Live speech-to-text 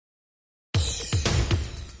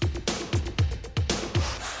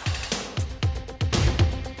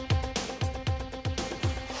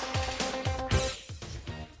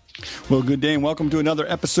Well, good day and welcome to another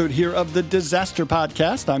episode here of the Disaster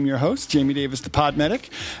Podcast. I'm your host, Jamie Davis, the Pod Medic,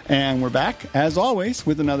 and we're back, as always,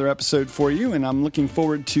 with another episode for you. And I'm looking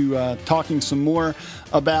forward to talking some more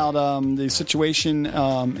about the situation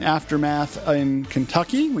aftermath in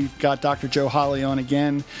Kentucky. We've got Dr. Joe Hawley on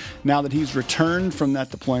again now that he's returned from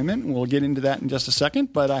that deployment. We'll get into that in just a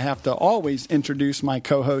second, but I have to always introduce my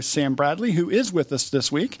co-host, Sam Bradley, who is with us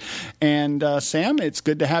this week. And Sam, it's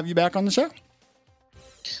good to have you back on the show.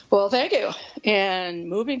 Well, thank you. And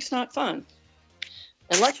moving's not fun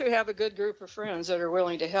unless you have a good group of friends that are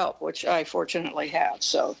willing to help, which I fortunately have.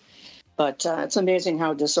 But it's amazing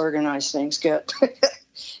how disorganized things get.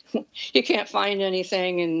 You can't find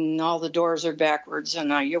anything, and all the doors are backwards,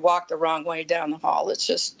 and you walk the wrong way down the hall. It's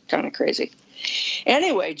just kind of crazy.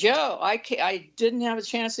 Anyway, Joe, I didn't have a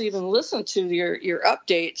chance to even listen to your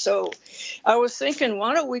update, so I was thinking,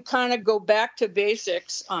 why don't we kind of go back to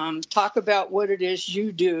basics, talk about what it is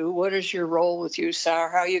you do, what is your role with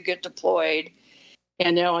USAR, how you get deployed,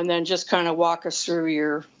 and then just kind of walk us through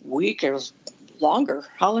your week. It was longer.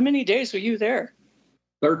 How many days were you there?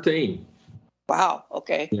 13. Wow.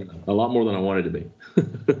 Okay. Yeah, a lot more than I wanted to be.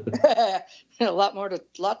 a lot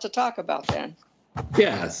to talk about then.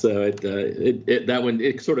 Yeah. So that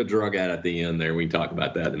one sort of drug out at the end there. We can talk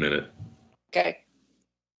about that in a minute. Okay.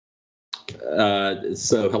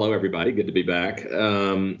 So hello everybody. Good to be back.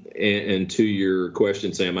 And to your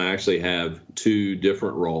question, Sam, I actually have two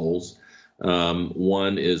different roles.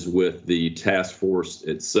 One is with the task force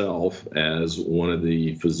itself as one of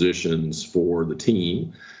the physicians for the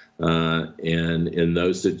team. And in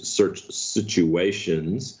those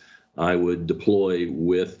situations, I would deploy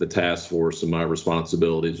with the task force, and my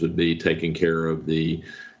responsibilities would be taking care of the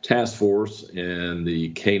task force and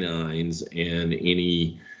the canines and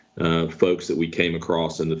any folks that we came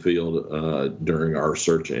across in the field during our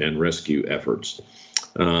search and rescue efforts.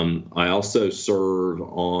 I also serve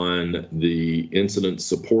on the incident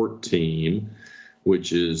support team,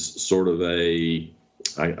 which is sort of a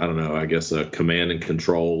command and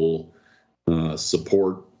control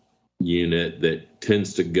support unit that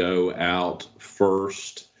tends to go out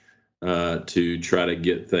first to try to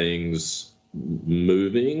get things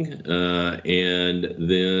moving and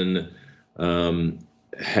then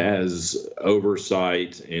has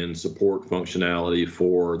oversight and support functionality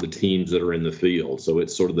for the teams that are in the field. So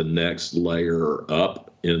it's sort of the next layer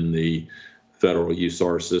up in the federal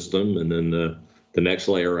USAR system. And then the next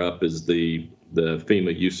layer up is the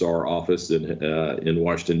FEMA USAR office in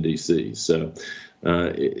Washington, D.C. So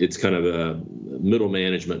it's kind of a middle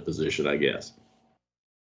management position, I guess.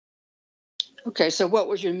 Okay, so what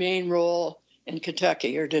was your main role in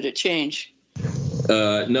Kentucky, or did it change?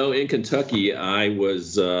 No, in Kentucky, I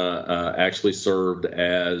was actually served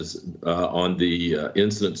as on the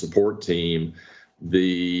incident support team.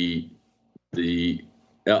 The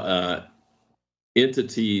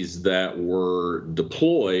entities that were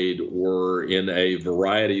deployed were in a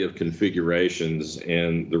variety of configurations,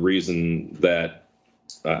 and the reason that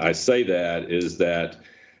I say that is that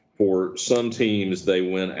for some teams they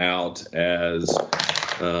went out as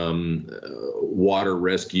water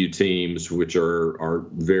rescue teams, which are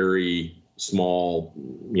very small,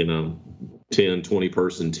 10, 20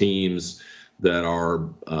 person teams that are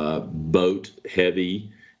boat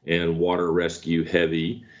heavy and water rescue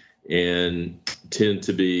heavy, and tend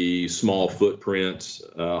to be small footprints,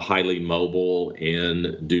 highly mobile,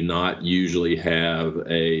 and do not usually have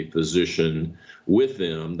a physician with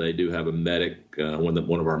them. They do have a medic, one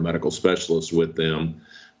of our medical specialists with them.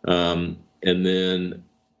 And then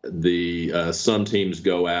some teams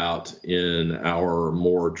go out in our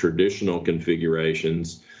more traditional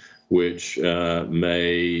configurations, which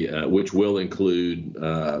will include,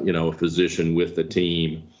 a physician with the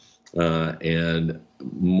team, and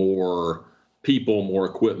more people, more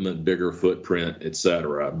equipment, bigger footprint, et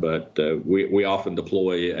cetera. But we often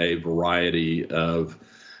deploy a variety of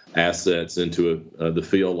assets into the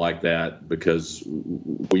field like that because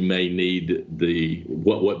we may need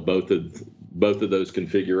what both of those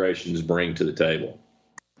configurations bring to the table.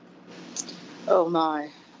 Oh my!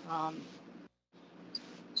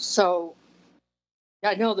 So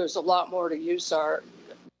I know there's a lot more to USAR.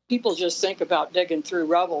 People just think about digging through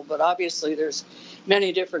rubble, but obviously there's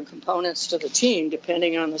many different components to the team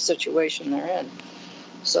depending on the situation they're in.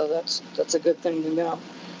 So that's a good thing to know.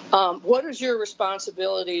 What is your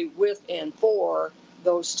responsibility with and for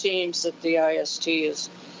those teams that the IST is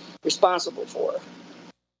responsible for?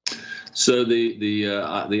 So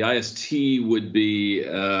the IST would be,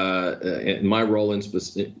 and my role in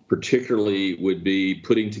particularly would be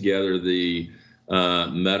putting together the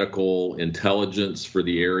medical intelligence for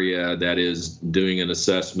the area. That is doing an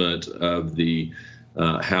assessment of the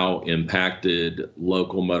how impacted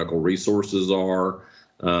local medical resources are,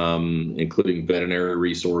 including veterinary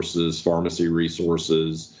resources, pharmacy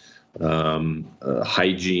resources,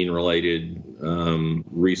 hygiene-related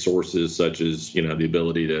resources, such as the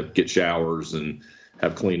ability to get showers and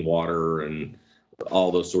have clean water and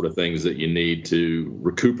all those sort of things that you need to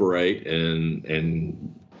recuperate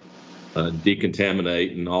and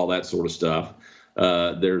decontaminate and all that sort of stuff.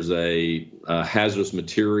 There's a hazardous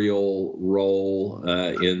material role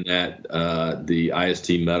in that the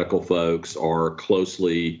IST medical folks are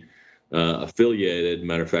closely affiliated.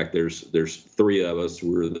 Matter of fact, there's three of us.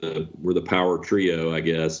 We're the power trio, I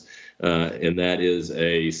guess, and that is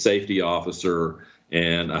a safety officer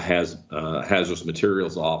and a hazardous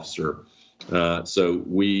materials officer. So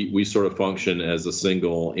we sort of function as a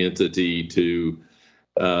single entity to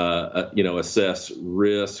assess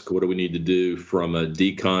risk. What do we need to do from a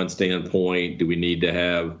decon standpoint? Do we need to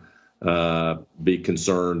have be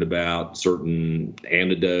concerned about certain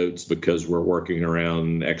antidotes because we're working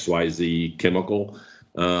around XYZ chemical?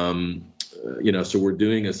 So we're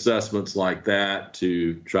doing assessments like that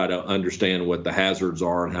to try to understand what the hazards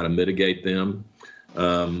are and how to mitigate them.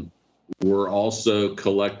 We're also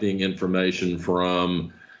collecting information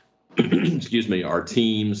from, our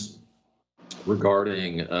teams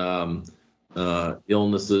regarding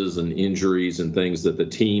illnesses and injuries and things that the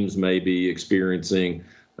teams may be experiencing.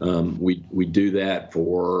 We do that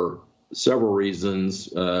for several reasons.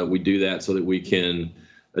 We do that so that we can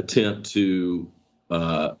attempt to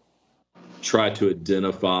try to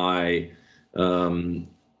identify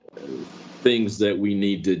things that we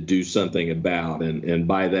need to do something about. And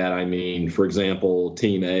by that, I mean, for example,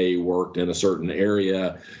 Team A worked in a certain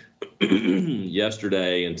area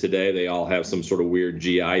yesterday, and today they all have some sort of weird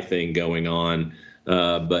GI thing going on.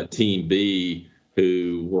 But Team B,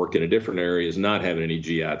 who work in a different area, is not having any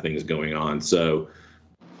GI things going on. So,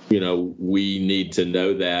 we need to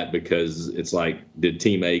know that, because it's like, did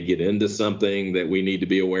Team A get into something that we need to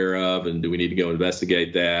be aware of? And do we need to go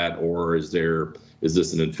investigate that? Or is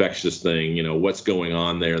this an infectious thing? What's going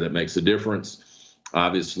on there that makes a difference?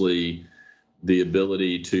 Obviously, the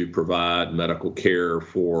ability to provide medical care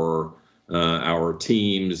for our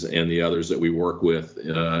teams and the others that we work with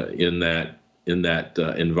in that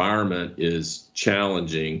environment is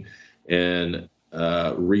challenging, and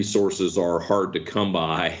resources are hard to come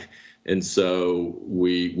by. And so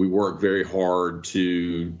we work very hard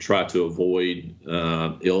to try to avoid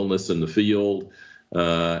illness in the field.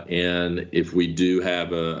 And if we do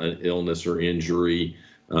have an illness or injury,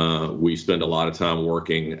 we spend a lot of time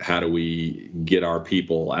working, how do we get our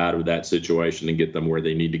people out of that situation and get them where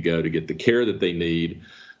they need to go to get the care that they need.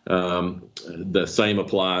 The same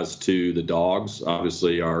applies to the dogs.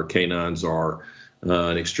 Obviously, our canines are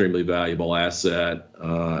an extremely valuable asset.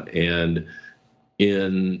 And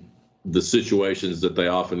in the situations that they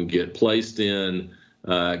often get placed in,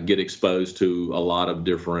 get exposed to a lot of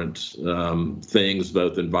different things,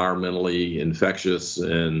 both environmentally infectious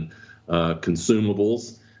and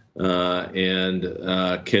consumables,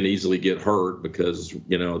 and can easily get hurt because,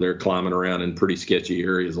 they're climbing around in pretty sketchy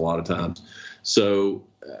areas a lot of times. So,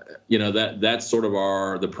 that's sort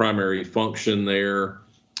of the primary function there,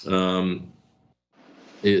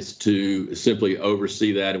 is to simply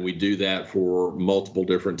oversee that. And we do that for multiple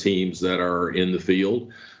different teams that are in the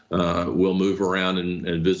field. We'll move around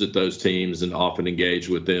and visit those teams and often engage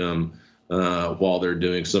with them while they're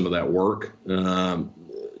doing some of that work,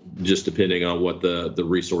 just depending on what the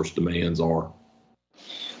resource demands are.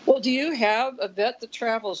 Well, do you have a vet that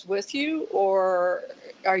travels with you, or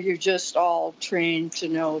are you just all trained to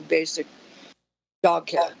know basic dog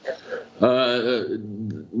care?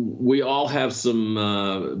 We all have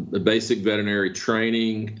some basic veterinary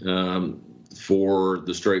training for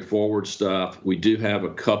the straightforward stuff. We do have a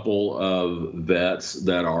couple of vets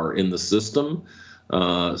that are in the system.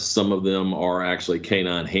 Some of them are actually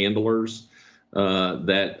canine handlers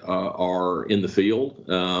that are in the field.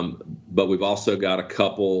 But we've also got a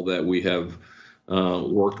couple that we have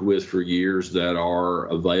worked with for years that are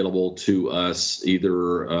available to us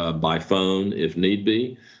either by phone if need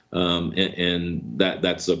be. And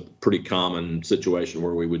that's a pretty common situation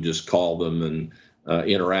where we would just call them and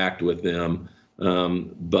interact with them.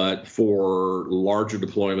 But for larger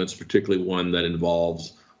deployments, particularly one that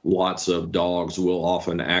involves lots of dogs, we'll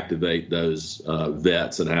often activate those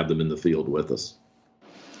vets and have them in the field with us.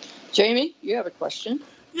 Jamie, you have a question?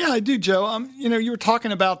 Yeah, I do, Joe. You were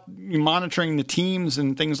talking about monitoring the teams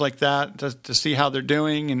and things like that to see how they're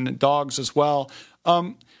doing, and the dogs as well.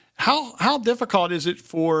 How difficult is it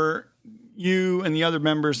for you and the other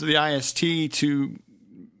members of the IST to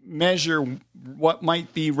measure what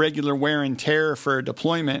might be regular wear and tear for a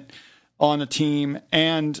deployment on a team,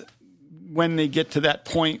 and when they get to that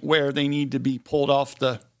point where they need to be pulled off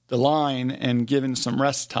the line and given some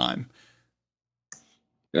rest time?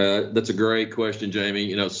 That's a great question,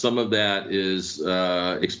 Jamie. Some of that is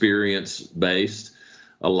experience based.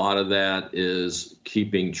 A lot of that is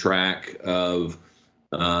keeping track of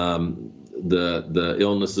the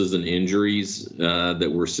illnesses and injuries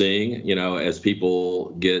that we're seeing. As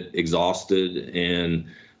people get exhausted and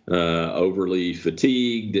overly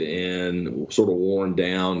fatigued and sort of worn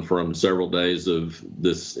down from several days of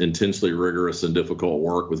this intensely rigorous and difficult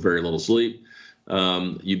work with very little sleep,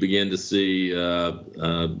 you begin to see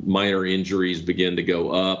minor injuries begin to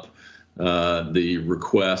go up. The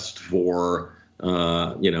request for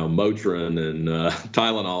Motrin and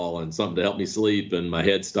Tylenol and something to help me sleep, and my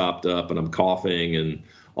head stopped up and I'm coughing, and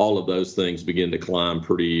all of those things begin to climb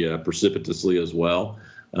pretty precipitously as well,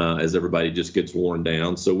 as everybody just gets worn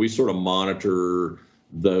down. So we sort of monitor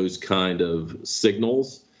those kind of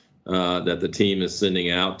signals that the team is sending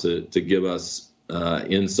out to give us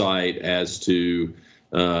insight as to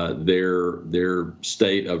their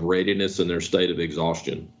state of readiness and their state of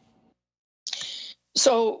exhaustion.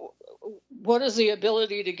 So what is the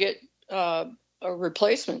ability to get a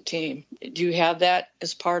replacement team? Do you have that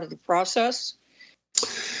as part of the process?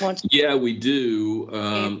 Yeah, we do.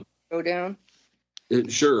 Go down?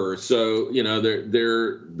 Sure. So,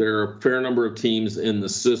 there are a fair number of teams in the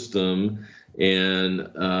system, and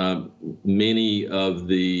many of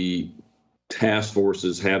the task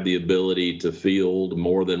forces have the ability to field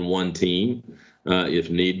more than one team if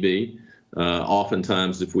need be.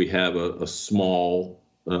 Oftentimes, if we have a small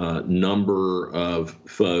number of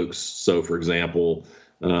folks, so for example,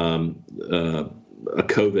 a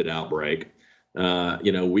COVID outbreak,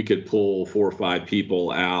 we could pull 4 or 5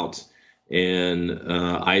 people out and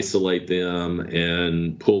isolate them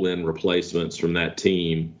and pull in replacements from that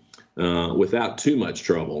team without too much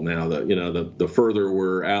trouble. Now, the further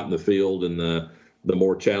we're out in the field and the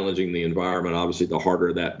more challenging the environment, obviously, the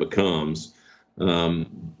harder that becomes.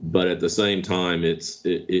 But at the same time, it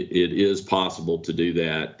is possible to do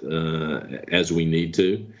that as we need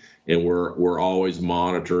to, and we're always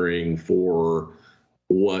monitoring for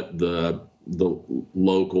what the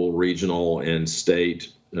local, regional, and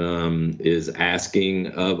state is asking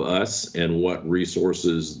of us, and what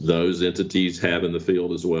resources those entities have in the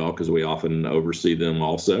field as well, because we often oversee them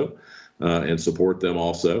also and support them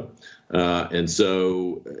also. And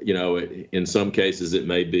so, in some cases, it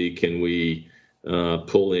may be, can we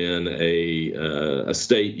pull in a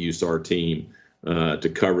state USAR team to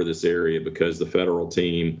cover this area because the federal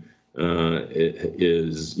team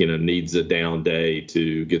needs a down day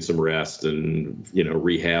to get some rest and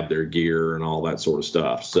rehab their gear and all that sort of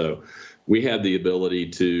stuff. So we have the ability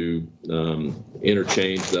to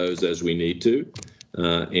interchange those as we need to,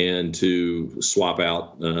 and to swap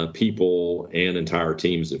out people and entire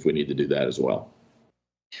teams if we need to do that as well.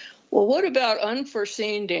 Well, what about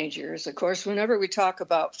unforeseen dangers? Of course, whenever we talk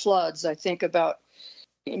about floods, I think about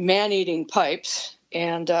man-eating pipes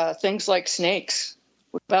and things like snakes.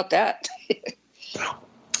 What about that?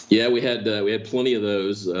 Yeah, we had plenty of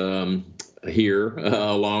those here,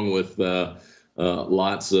 along with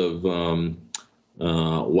lots of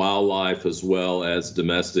wildlife as well as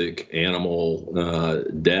domestic animal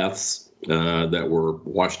deaths that were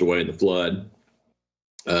washed away in the flood.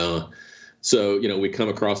 So, we come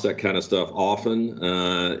across that kind of stuff often.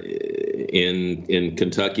 In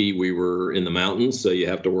Kentucky, we were in the mountains, so you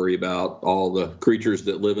have to worry about all the creatures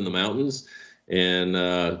that live in the mountains and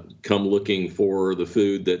come looking for the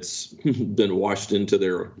food that's been washed into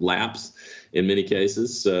their laps in many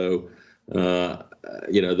cases. So,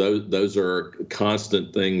 those are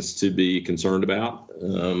constant things to be concerned about.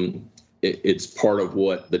 It's part of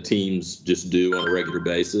what the teams just do on a regular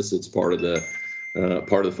basis. It's part of the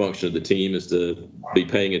function of the team is to be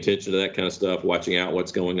paying attention to that kind of stuff, watching out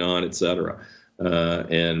what's going on, et cetera,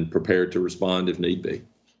 and prepared to respond if need be.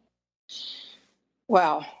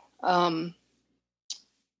 Wow. I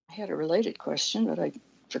had a related question, but I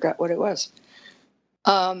forgot what it was.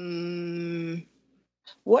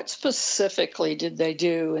 What specifically did they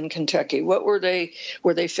do in Kentucky? What were they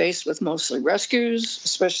faced with? Mostly rescues,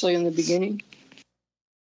 especially in the beginning?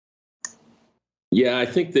 Yeah, I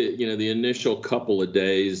think that, the initial couple of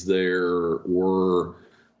days there were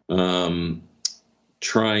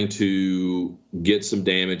trying to get some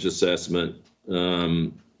damage assessment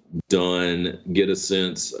done, get a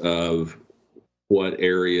sense of what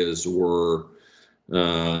areas were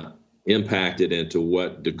impacted and to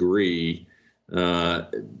what degree,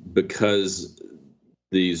 because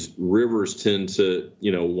these rivers tend to,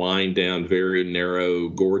 wind down very narrow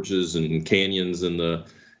gorges and canyons in the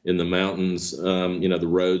mountains. The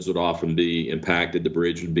roads would often be impacted, the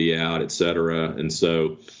bridge would be out, et cetera. And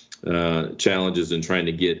so challenges in trying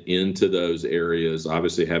to get into those areas,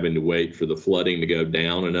 obviously having to wait for the flooding to go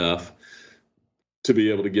down enough to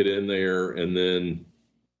be able to get in there, and then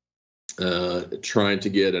trying to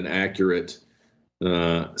get an accurate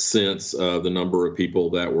sense of the number of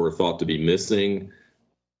people that were thought to be missing,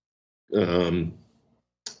 and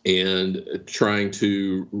trying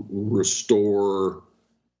to restore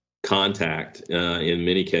contact in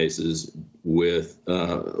many cases with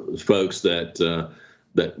folks that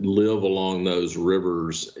live along those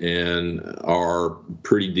rivers and are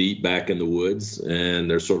pretty deep back in the woods,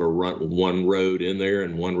 and there's sort of one road in there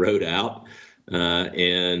and one road out,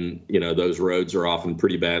 and those roads are often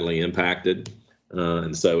pretty badly impacted,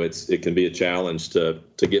 and so it can be a challenge to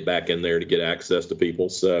get back in there to get access to people.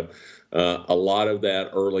 So a lot of that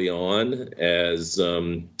early on, as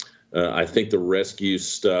I think the rescue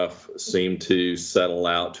stuff seemed to settle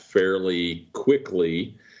out fairly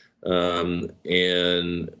quickly.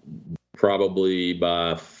 And probably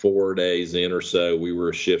by 4 days in or so, we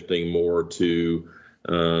were shifting more to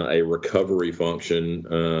a recovery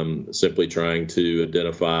function, simply trying to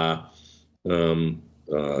identify and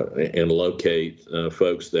locate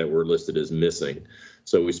folks that were listed as missing.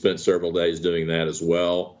 So we spent several days doing that as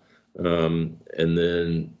well. And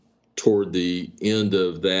then toward the end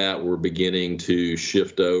of that, we're beginning to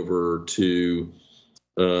shift over to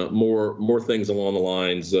more things along the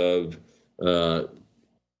lines of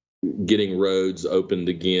getting roads opened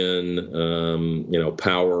again,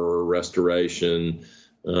 power restoration,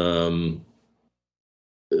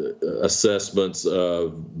 assessments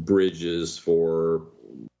of bridges for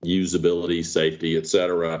usability, safety, et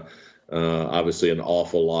cetera. Obviously, an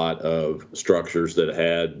awful lot of structures that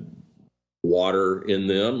had water in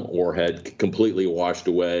them or had completely washed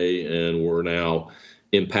away and were now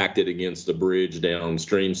impacted against a bridge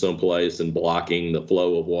downstream someplace and blocking the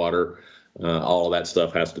flow of water. All of that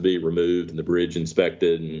stuff has to be removed and the bridge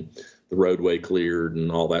inspected and the roadway cleared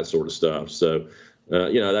and all that sort of stuff. So,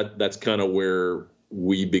 that's kind of where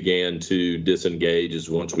we began to disengage, is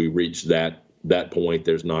once we reached that point,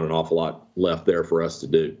 there's not an awful lot left there for us to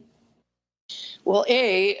do. Well,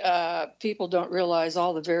 people don't realize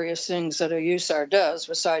all the various things that a USAR does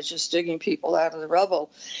besides just digging people out of the rubble.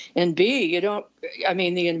 And B,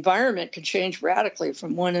 the environment can change radically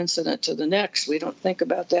from one incident to the next. We don't think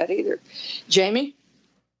about that either. Jamie?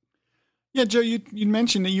 Yeah, Joe, you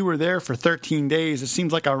mentioned that you were there for 13 days. It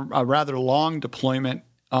seems like a rather long deployment.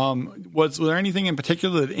 Was there anything in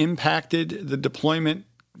particular that impacted the deployment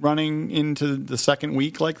running into the second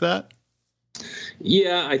week like that?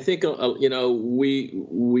 Yeah, I think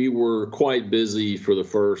we were quite busy for the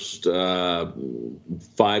first 5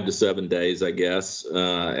 to 7 days, I guess,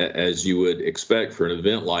 as you would expect for an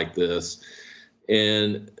event like this.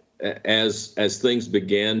 And as things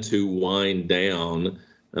began to wind down,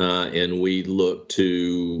 and we looked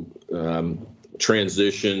to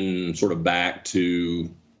transition sort of back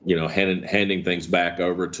to handing things back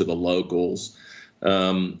over to the locals.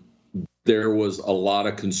 There was a lot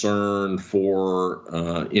of concern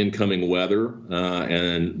for incoming weather,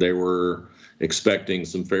 and they were expecting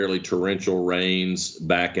some fairly torrential rains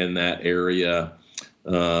back in that area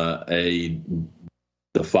the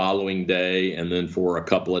following day, and then for a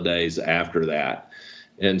couple of days after that.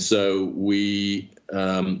 And so we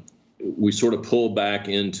sort of pulled back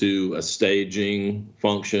into a staging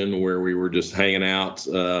function where we were just hanging out,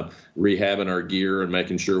 rehabbing our gear and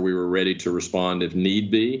making sure we were ready to respond if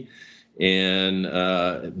need be. And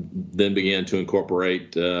then began to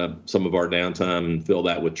incorporate some of our downtime and fill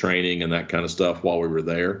that with training and that kind of stuff while we were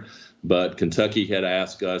there. But Kentucky had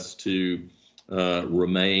asked us to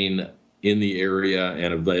remain in the area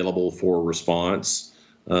and available for response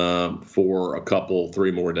for a couple,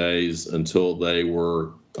 3 more days until they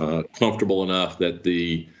were comfortable enough that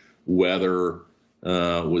the weather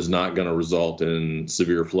was not going to result in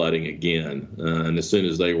severe flooding again. And as soon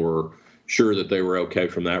as they were sure that they were okay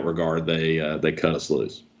from that regard, they cut us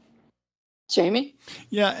loose. Jamie?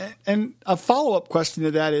 Yeah, and a follow-up question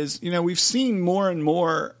to that is, we've seen more and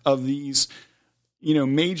more of these,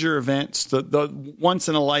 major events, the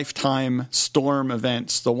once-in-a-lifetime storm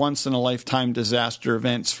events, the once-in-a-lifetime disaster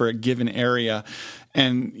events for a given area,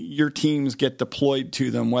 and your teams get deployed to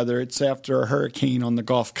them, whether it's after a hurricane on the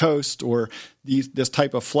Gulf Coast or this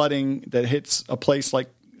type of flooding that hits a place like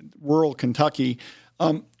rural Kentucky.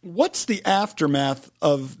 What's the aftermath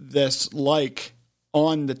of this like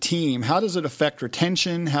on the team, how does it affect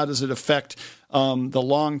retention? How does it affect the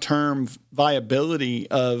long-term viability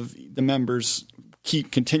of the members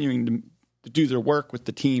keep continuing to do their work with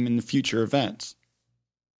the team in the future events?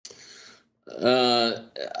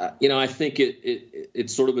 I think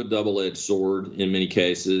it's sort of a double-edged sword in many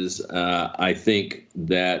cases. I think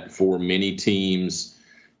that for many teams,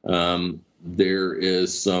 there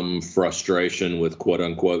is some frustration with quote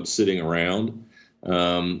unquote sitting around.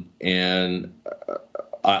 And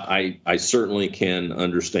I certainly can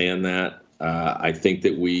understand that. I think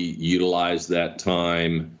that we utilize that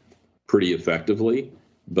time pretty effectively,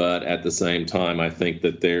 but at the same time, I think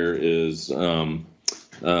that there is,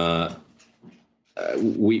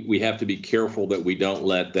 we have to be careful that we don't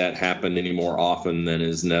let that happen any more often than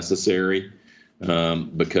is necessary,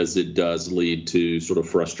 because it does lead to sort of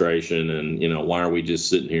frustration and, why are we just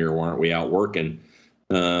sitting here? Why aren't we out working?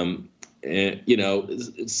 And,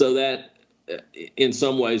 so that in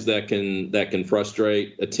some ways that can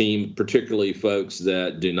frustrate a team, particularly folks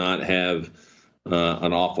that do not have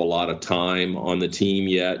an awful lot of time on the team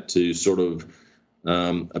yet to sort of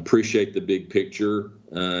appreciate the big picture,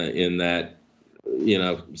 in that,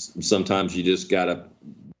 sometimes you just got to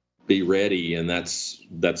be ready, and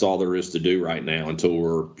that's all there is to do right now until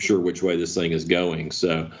we're sure which way this thing is going.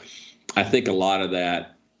 So I think a lot of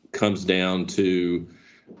that comes down to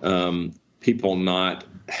people not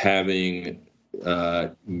having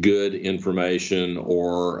good information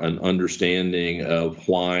or an understanding of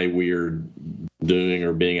why we're doing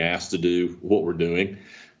or being asked to do what we're doing,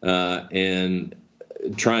 and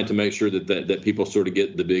trying to make sure that people sort of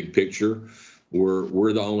get the big picture.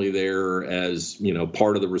 We're the only there as,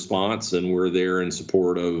 part of the response, and we're there in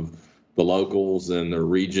support of the locals and the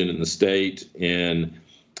region and the state. And,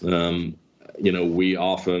 we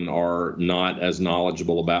often are not as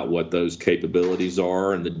knowledgeable about what those capabilities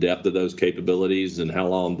are and the depth of those capabilities and how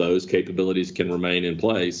long those capabilities can remain in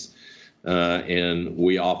place. And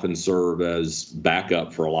we often serve as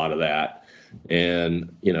backup for a lot of that.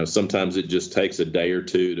 And, sometimes it just takes a day or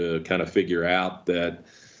two to kind of figure out that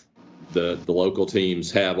the local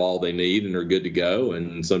teams have all they need and are good to go.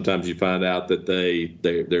 And sometimes you find out that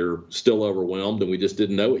they're still overwhelmed and we just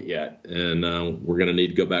didn't know it yet. And we're going to need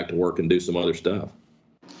to go back to work and do some other stuff.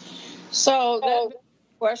 So the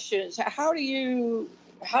question is, how do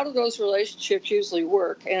those relationships usually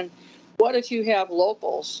work? And what if you have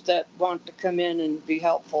locals that want to come in and be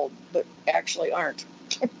helpful, but actually aren't?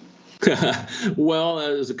 Well,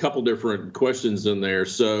 there's a couple different questions in there.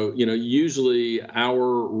 So, usually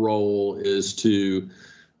our role is to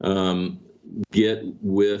get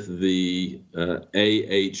with the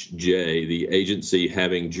AHJ, the agency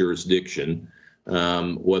having jurisdiction,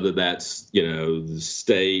 whether that's, the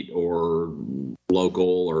state or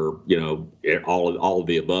local or, all of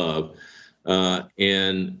the above,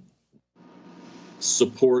 and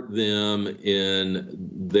support them in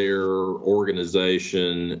their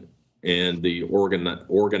organization and the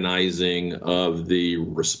organizing of the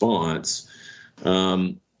response.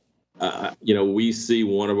 We see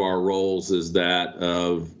one of our roles as that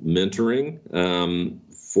of mentoring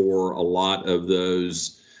for a lot of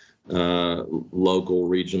those local,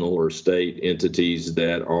 regional, or state entities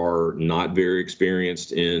that are not very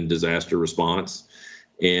experienced in disaster response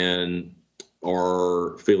and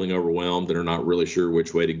are feeling overwhelmed and are not really sure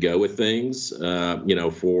which way to go with things.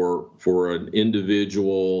 For an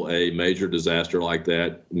individual, a major disaster like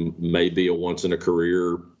that may be a once in a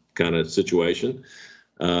career kind of situation.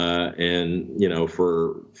 And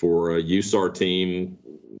for a USAR team,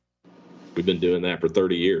 we've been doing that for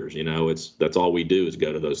 30 years. That's all we do is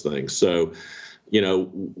go to those things. So,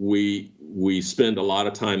 we spend a lot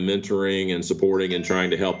of time mentoring and supporting and trying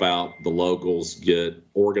to help out the locals get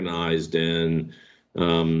organized and,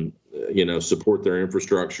 support their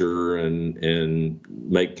infrastructure and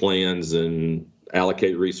make plans and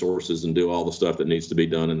allocate resources and do all the stuff that needs to be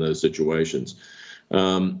done in those situations.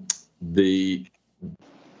 I'm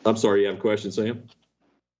sorry, you have a question, Sam?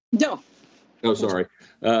 No. Oh, sorry.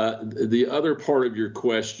 The other part of your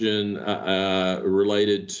question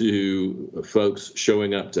related to folks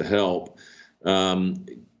showing up to help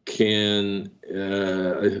can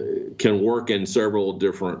work in several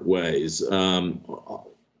different ways.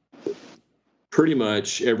 Pretty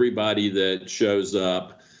much everybody that shows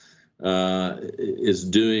up is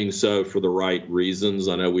doing so for the right reasons.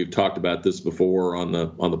 I know we've talked about this before on the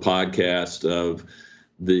podcast of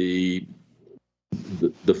the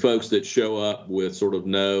folks that show up with sort of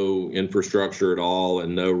no infrastructure at all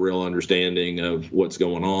and no real understanding of what's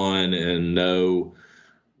going on and no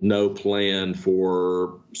plan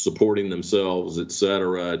for supporting themselves, et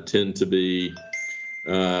cetera, tend to be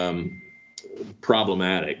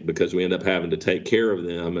problematic because we end up having to take care of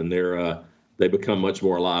them, and they become much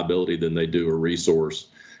more a liability than they do a resource,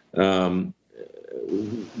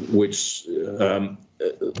 which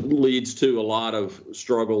leads to a lot of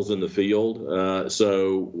struggles in the field.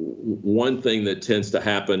 So one thing that tends to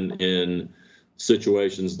happen in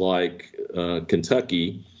situations like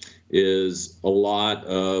Kentucky is a lot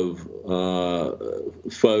of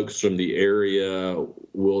folks from the area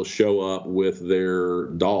will show up with their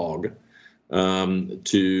dog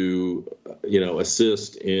to,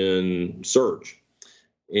 assist in search.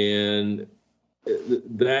 And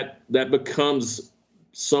that becomes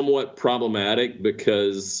somewhat problematic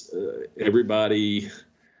because everybody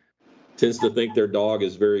tends to think their dog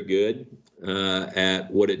is very good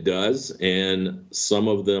at what it does, and some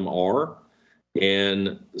of them are,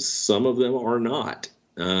 and some of them are not.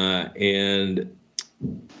 And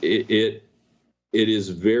it is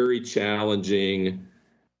very challenging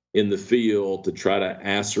in the field to try to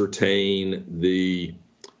ascertain the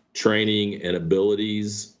training and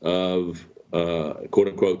abilities of quote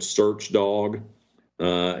unquote search dog.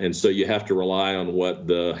 And so you have to rely on what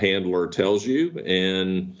the handler tells you,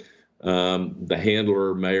 and the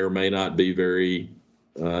handler may or may not be very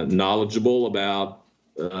knowledgeable about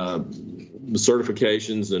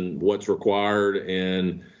certifications and what's required,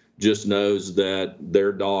 and just knows that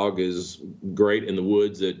their dog is great in the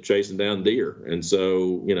woods at chasing down deer. And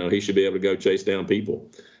so, he should be able to go chase down people.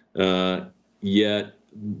 Yet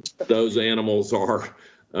those animals are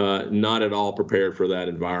not at all prepared for that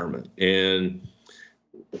environment. And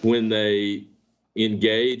when they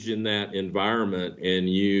engage in that environment and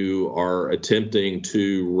you are attempting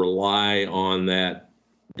to rely on that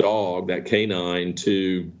dog, that canine,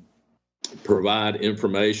 to provide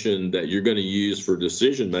information that you're going to use for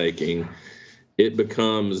decision making, it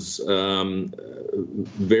becomes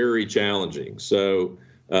very challenging. So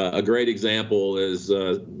a great example is,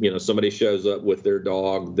 somebody shows up with their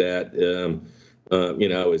dog that,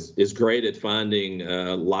 is great at finding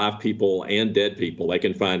live people and dead people. They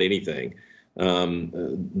can find anything.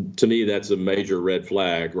 To me, that's a major red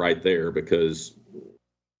flag right there, because,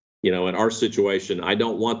 in our situation, I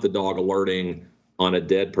don't want the dog alerting on a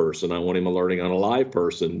dead person. I want him alerting on a live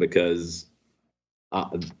person, because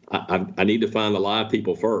I need to find the live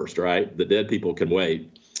people first, right? The dead people can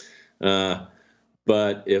wait.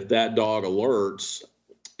 But if that dog alerts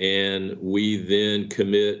and we then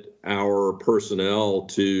commit our personnel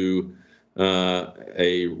to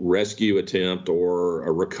a rescue attempt or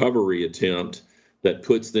a recovery attempt that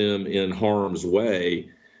puts them in harm's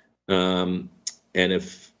way, and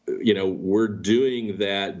if we're doing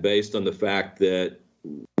that based on the fact that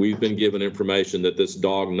we've been given information that this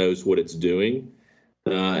dog knows what it's doing,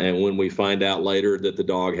 and when we find out later that the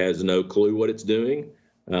dog has no clue what it's doing,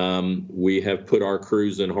 we have put our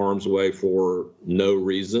crews in harm's way for no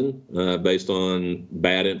reason, based on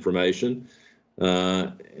bad information.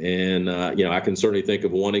 I can certainly think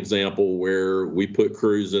of one example where we put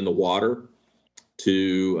crews in the water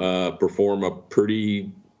to perform a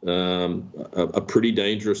pretty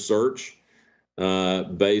dangerous search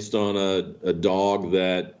based on a dog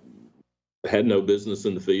that had no business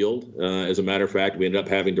in the field. As a matter of fact, we ended up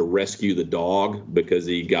having to rescue the dog because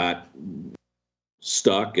he got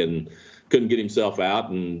stuck and couldn't get himself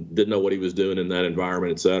out and didn't know what he was doing in that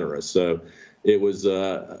environment, et cetera. So it was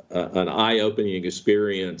an eye-opening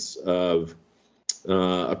experience of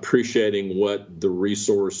appreciating what the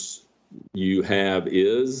resource you have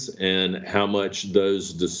is and how much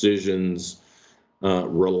those decisions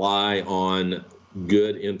rely on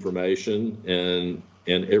good information and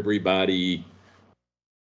everybody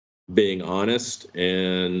being honest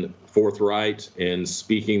and forthright and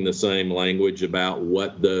speaking the same language about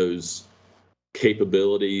what those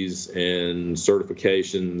capabilities and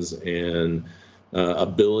certifications and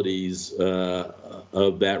abilities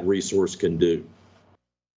of that resource can do.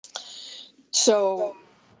 So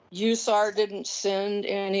USAR didn't send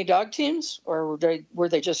any dog teams, or were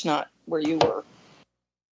they just not where you were?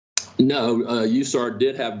 No, USAR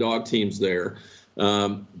did have dog teams there.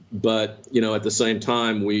 But, at the same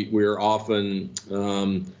time, we're often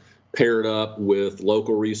paired up with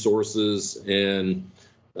local resources, and,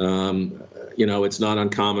 it's not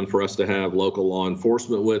uncommon for us to have local law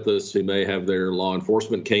enforcement with us who may have their law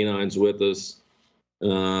enforcement canines with us,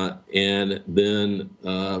 and then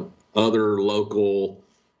other local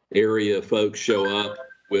area folks show up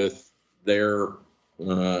with their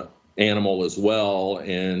animal as well,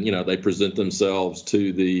 and, they present themselves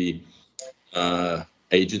to the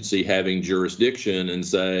agency having jurisdiction and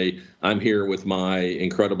say, I'm here with my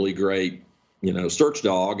incredibly great, search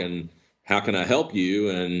dog, and how can I help you?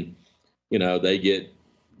 And, they get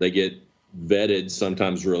vetted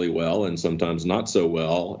sometimes really well and sometimes not so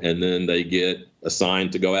well, and then they get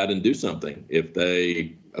assigned to go out and do something if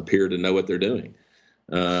they appear to know what they're doing.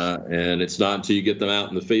 And it's not until you get them out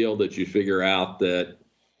in the field that you figure out that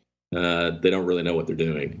they don't really know what they're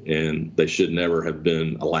doing, and they should never have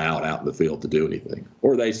been allowed out in the field to do anything.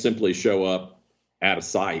 Or they simply show up out of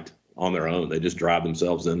sight on their own. They just drive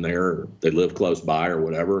themselves in there, or they live close by or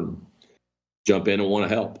whatever, and jump in and want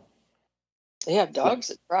to help. They have dogs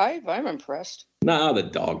that drive? I'm impressed. No, the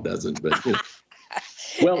dog doesn't, but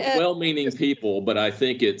well-meaning people. But I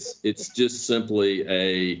think it's just simply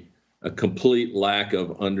a complete lack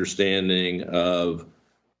of understanding of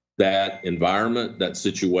that environment, that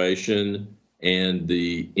situation, and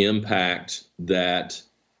the impact that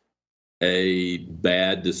a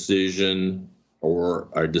bad decision or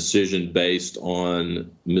a decision based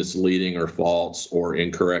on misleading or false or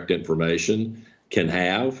incorrect information can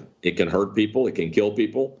have. It can hurt people. It can kill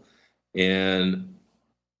people. And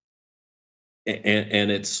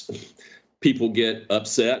it's, people get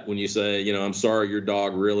upset when you say, I'm sorry, your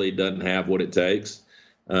dog really doesn't have what it takes.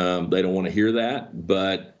 They don't want to hear that.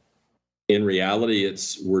 But in reality,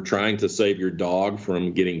 we're trying to save your dog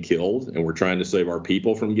from getting killed, and we're trying to save our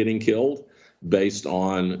people from getting killed based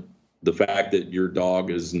on the fact that your dog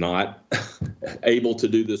is not able to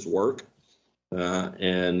do this work.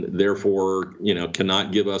 And therefore,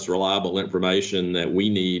 cannot give us reliable information that we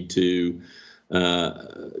need to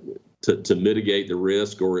mitigate the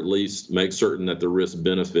risk, or at least make certain that the risk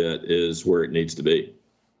benefit is where it needs to be.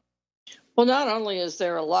 Well, not only is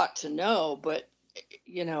there a lot to know, but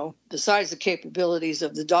besides the capabilities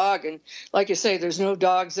of the dog, and like you say, there's no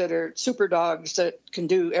dogs that are super dogs that can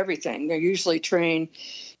do everything. They're usually trained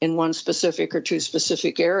in one specific or two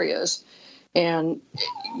specific areas. And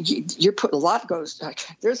you put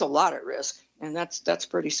there's a lot at risk, and that's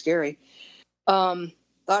pretty scary.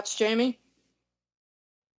 Thoughts, Jamie?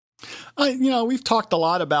 We've talked a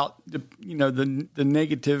lot about the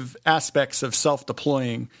negative aspects of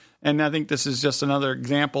self-deploying, and I think this is just another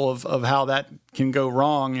example of how that can go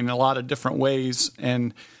wrong in a lot of different ways.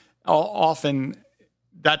 And often,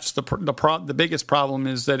 that's the biggest problem,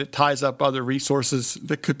 is that it ties up other resources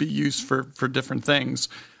that could be used for different things.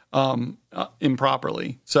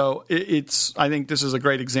 Improperly. So I think this is a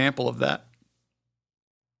great example of that.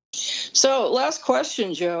 So last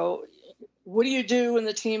question, Joe, what do you do when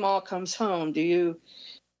the team all comes home?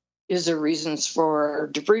 Is there reasons for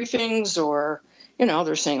debriefings, or,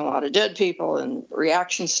 they're seeing a lot of dead people and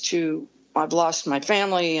reactions to, I've lost my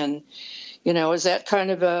family, and, is that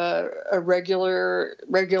kind of a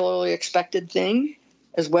regularly expected thing,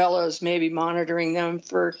 as well as maybe monitoring them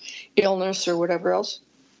for illness or whatever else?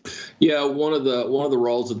 Yeah, one of the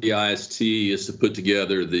roles of the IST is to put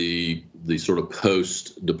together the sort of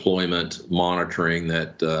post-deployment monitoring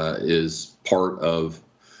that is part of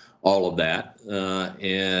all of that,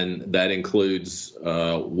 and that includes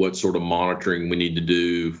what sort of monitoring we need to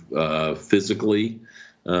do physically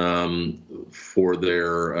for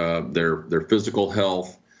their physical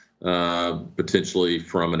health, potentially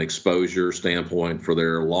from an exposure standpoint for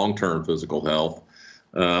their long-term physical health.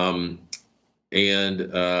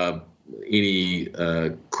 And any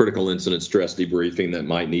critical incident stress debriefing that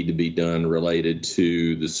might need to be done related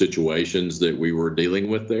to the situations that we were dealing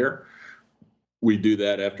with there. We do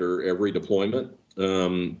that after every deployment.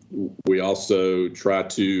 We also try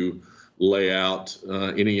to lay out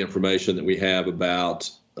any information that we have about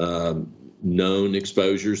known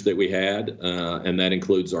exposures that we had, and that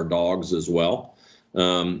includes our dogs as well,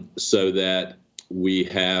 so that we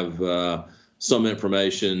have some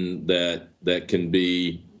information that can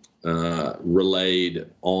be relayed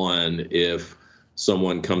on if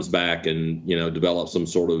someone comes back and develops some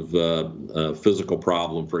sort of physical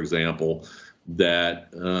problem, for example,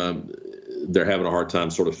 that they're having a hard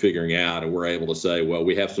time sort of figuring out, and we're able to say, well,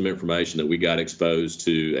 we have some information that we got exposed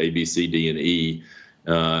to A, B, C, D, and E,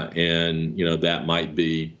 and that might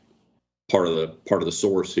be part of the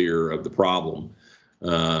source here of the problem,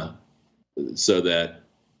 so that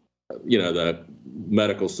the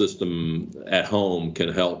medical system at home can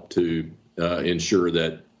help to ensure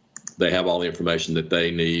that they have all the information that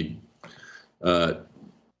they need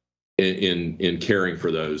in caring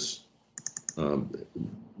for those,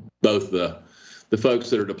 both the folks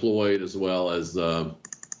that are deployed as well as the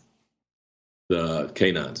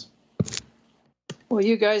canines. Well,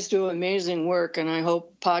 you guys do amazing work, and I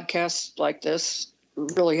hope podcasts like this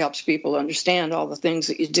really helps people understand all the things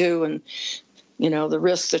that you do and the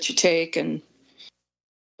risks that you take, and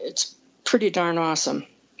it's pretty darn awesome.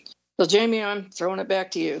 So, Jamie, I'm throwing it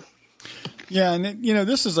back to you. Yeah, and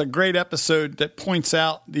this is a great episode that points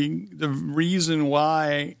out the reason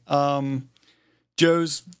why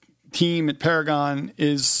Joe's team at Paragon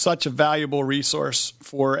is such a valuable resource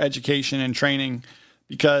for education and training,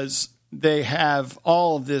 because they have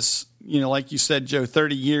all of this, like you said, Joe,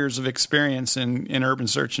 30 years of experience in urban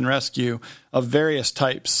search and rescue of various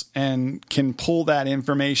types, and can pull that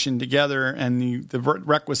information together, and the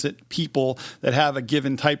requisite people that have a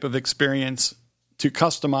given type of experience to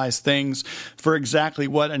customize things for exactly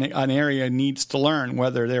what an area needs to learn,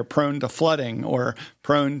 whether they're prone to flooding or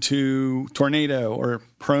prone to tornado or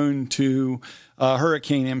prone to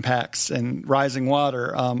hurricane impacts and rising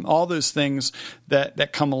water, all those things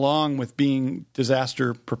that come along with being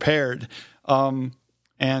disaster prepared. And,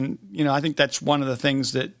 I think that's one of the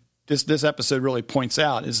things that this episode really points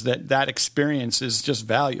out, is that experience is just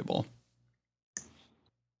valuable.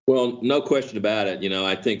 Well, no question about it.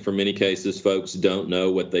 I think for many cases, folks don't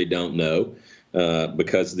know what they don't know,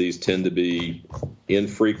 because these tend to be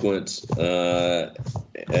infrequent to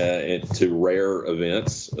rare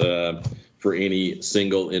events for any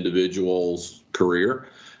single individual's career.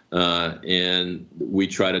 And we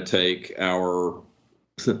try to take our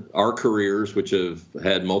careers, which have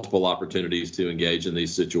had multiple opportunities to engage in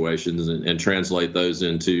these situations, and translate those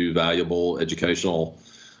into valuable educational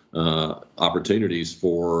opportunities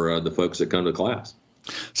for the folks that come to class.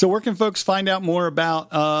 So where can folks find out more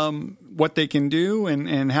about what they can do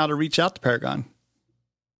and how to reach out to Paragon?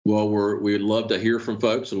 Well, we'd love to hear from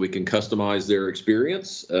folks so we can customize their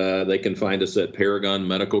experience. They can find us at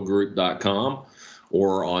ParagonMedicalGroup.com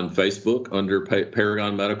or on Facebook under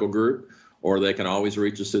Paragon Medical Group, or they can always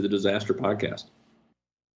reach us through the Disaster Podcast.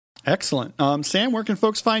 Excellent. Sam, where can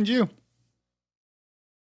folks find you?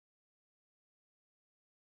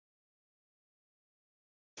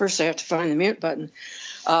 First, I have to find the mute button.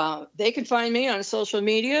 They can find me on social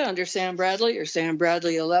media under Sam Bradley or Sam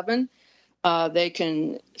Bradley 11. They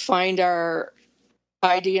can find our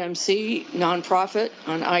IDMC nonprofit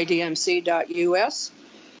on idmc.us,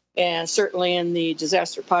 and certainly in the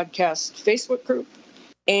Disaster Podcast Facebook group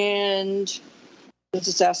and the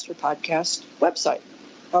Disaster Podcast website.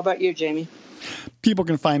 How about you, Jamie? People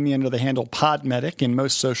can find me under the handle Podmedic in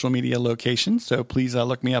most social media locations, so please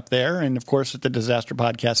look me up there. And, of course, at the Disaster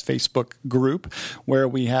Podcast Facebook group, where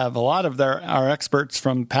we have a lot of our experts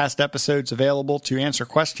from past episodes available to answer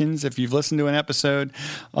questions. If you've listened to an episode,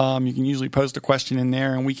 you can usually post a question in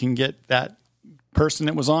there, and we can get that person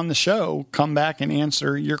that was on the show come back and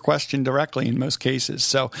answer your question directly in most cases.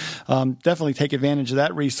 So definitely take advantage of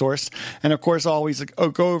that resource. And of course, always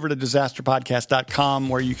go over to disasterpodcast.com,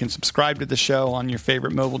 where you can subscribe to the show on your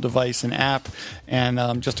favorite mobile device and app.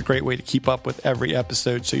 And just a great way to keep up with every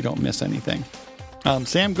episode so you don't miss anything.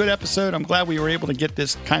 Sam, good episode. I'm glad we were able to get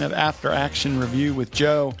this kind of after action review with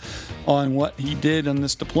Joe on what he did on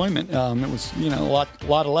this deployment. It was, a lot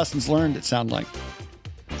of lessons learned, it sounded like.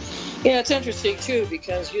 Yeah, it's interesting, too,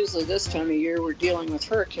 because usually this time of year we're dealing with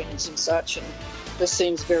hurricanes and such, and this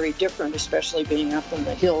seems very different, especially being up in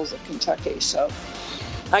the hills of Kentucky. So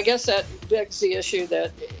I guess that begs the issue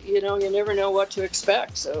that, you never know what to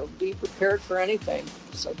expect, so be prepared for anything.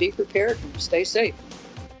 So be prepared and stay safe.